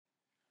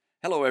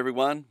Hello,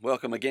 everyone.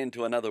 Welcome again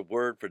to another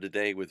Word for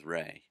Today with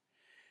Ray.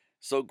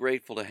 So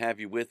grateful to have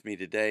you with me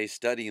today,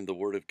 studying the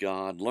Word of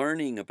God,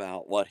 learning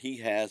about what He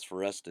has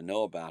for us to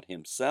know about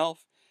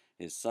Himself,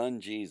 His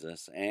Son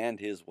Jesus, and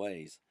His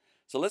ways.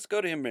 So let's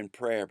go to Him in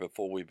prayer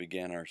before we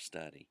begin our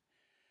study.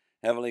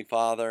 Heavenly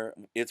Father,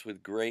 it's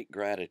with great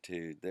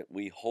gratitude that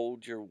we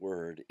hold your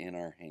Word in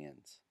our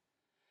hands,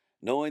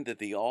 knowing that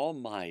the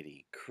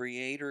Almighty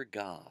Creator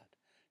God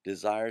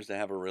desires to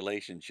have a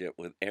relationship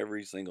with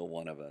every single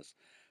one of us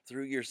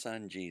through your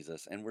Son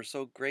Jesus. And we're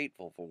so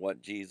grateful for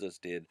what Jesus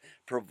did,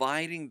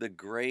 providing the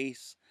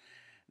grace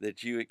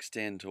that you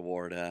extend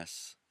toward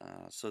us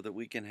so that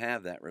we can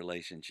have that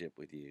relationship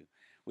with you.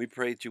 We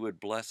pray that you would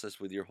bless us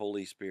with your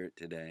Holy Spirit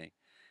today.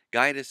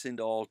 Guide us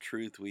into all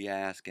truth, we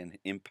ask, and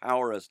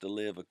empower us to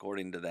live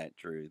according to that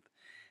truth.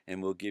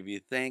 And we'll give you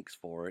thanks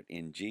for it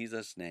in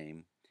Jesus'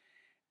 name.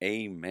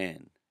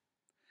 Amen.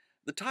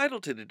 The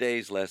title to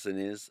today's lesson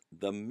is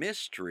The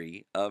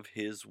Mystery of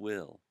His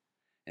Will,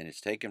 and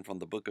it's taken from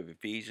the book of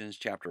Ephesians,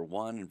 chapter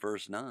 1, and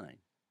verse 9.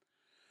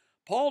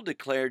 Paul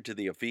declared to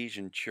the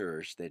Ephesian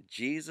church that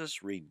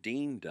Jesus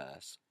redeemed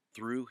us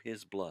through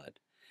his blood,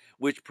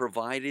 which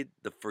provided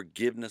the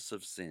forgiveness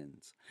of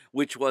sins,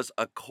 which was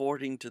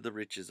according to the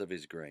riches of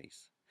his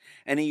grace.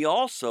 And he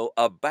also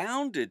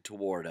abounded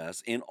toward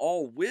us in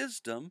all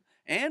wisdom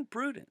and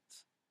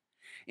prudence.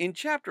 In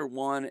chapter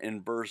 1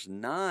 and verse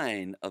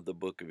 9 of the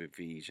book of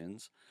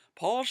Ephesians,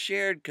 Paul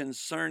shared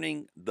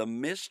concerning the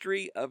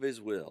mystery of his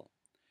will,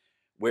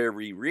 where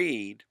we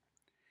read,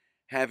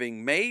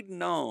 having made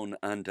known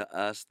unto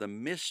us the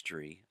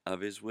mystery of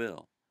his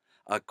will,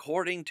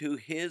 according to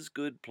his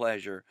good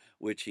pleasure,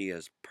 which he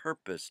has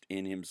purposed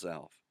in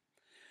himself.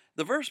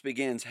 The verse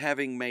begins,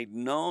 having made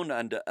known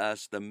unto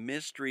us the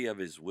mystery of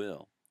his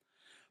will.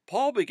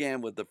 Paul began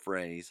with the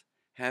phrase,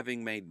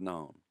 having made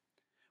known,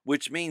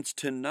 which means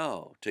to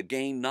know, to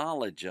gain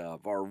knowledge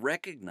of, or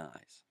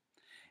recognize.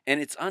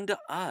 And it's unto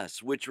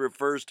us, which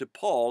refers to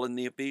Paul and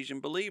the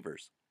Ephesian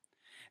believers.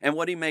 And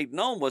what he made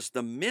known was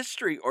the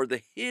mystery or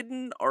the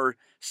hidden or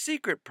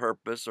secret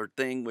purpose or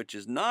thing which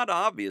is not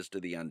obvious to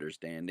the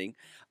understanding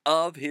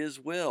of his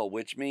will,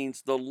 which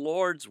means the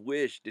Lord's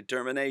wish,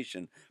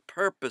 determination,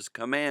 purpose,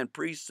 command,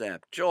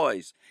 precept,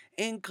 choice,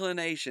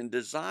 inclination,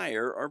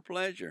 desire, or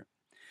pleasure.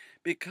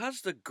 Because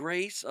the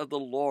grace of the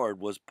Lord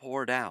was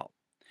poured out,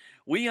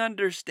 we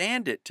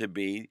understand it to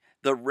be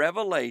the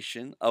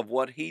revelation of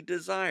what he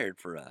desired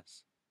for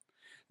us.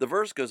 The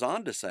verse goes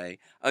on to say,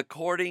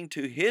 according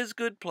to his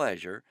good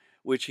pleasure,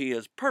 which he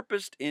has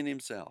purposed in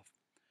himself.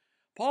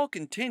 Paul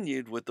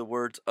continued with the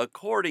words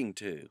according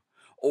to,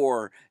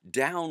 or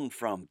down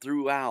from,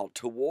 throughout,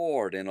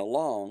 toward, and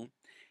along,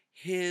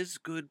 his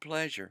good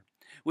pleasure,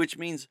 which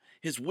means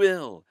his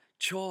will,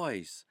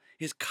 choice,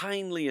 his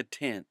kindly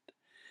intent,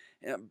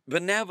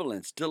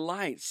 benevolence,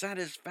 delight,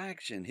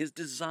 satisfaction, his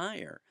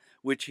desire,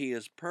 which he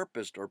has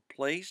purposed or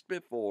placed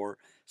before,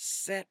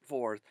 set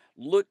forth,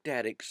 looked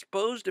at,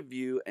 exposed to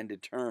view, and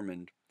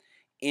determined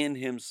in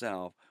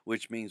himself,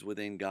 which means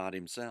within God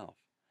himself.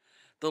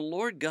 The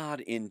Lord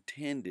God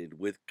intended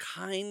with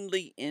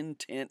kindly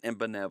intent and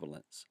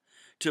benevolence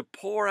to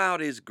pour out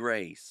his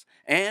grace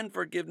and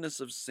forgiveness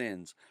of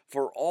sins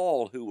for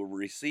all who will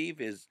receive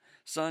his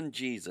Son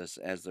Jesus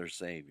as their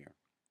Savior.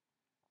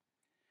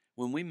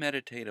 When we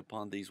meditate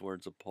upon these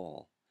words of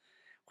Paul,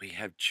 we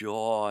have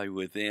joy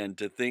within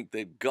to think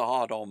that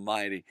God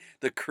Almighty,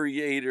 the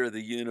Creator of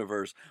the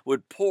universe,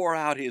 would pour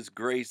out His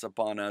grace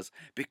upon us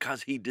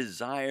because He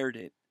desired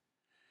it.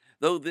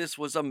 Though this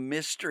was a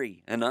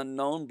mystery and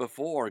unknown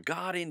before,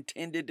 God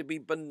intended to be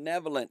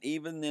benevolent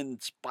even in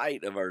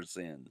spite of our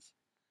sins.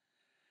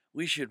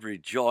 We should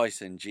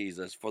rejoice in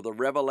Jesus for the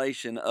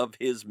revelation of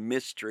His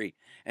mystery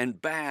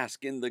and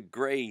bask in the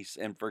grace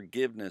and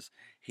forgiveness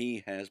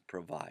He has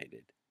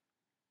provided.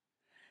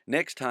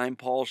 Next time,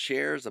 Paul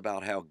shares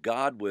about how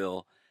God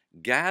will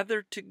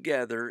gather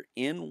together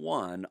in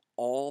one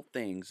all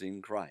things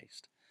in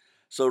Christ.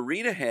 So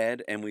read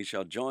ahead and we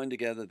shall join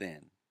together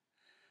then.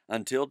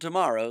 Until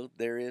tomorrow,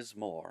 there is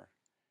more.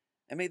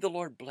 And may the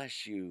Lord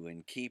bless you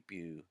and keep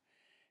you,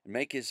 and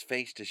make his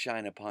face to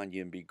shine upon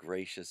you and be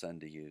gracious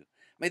unto you.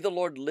 May the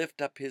Lord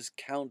lift up his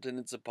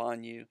countenance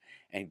upon you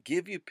and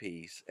give you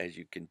peace as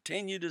you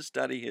continue to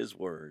study his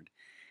word.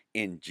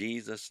 In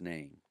Jesus'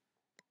 name.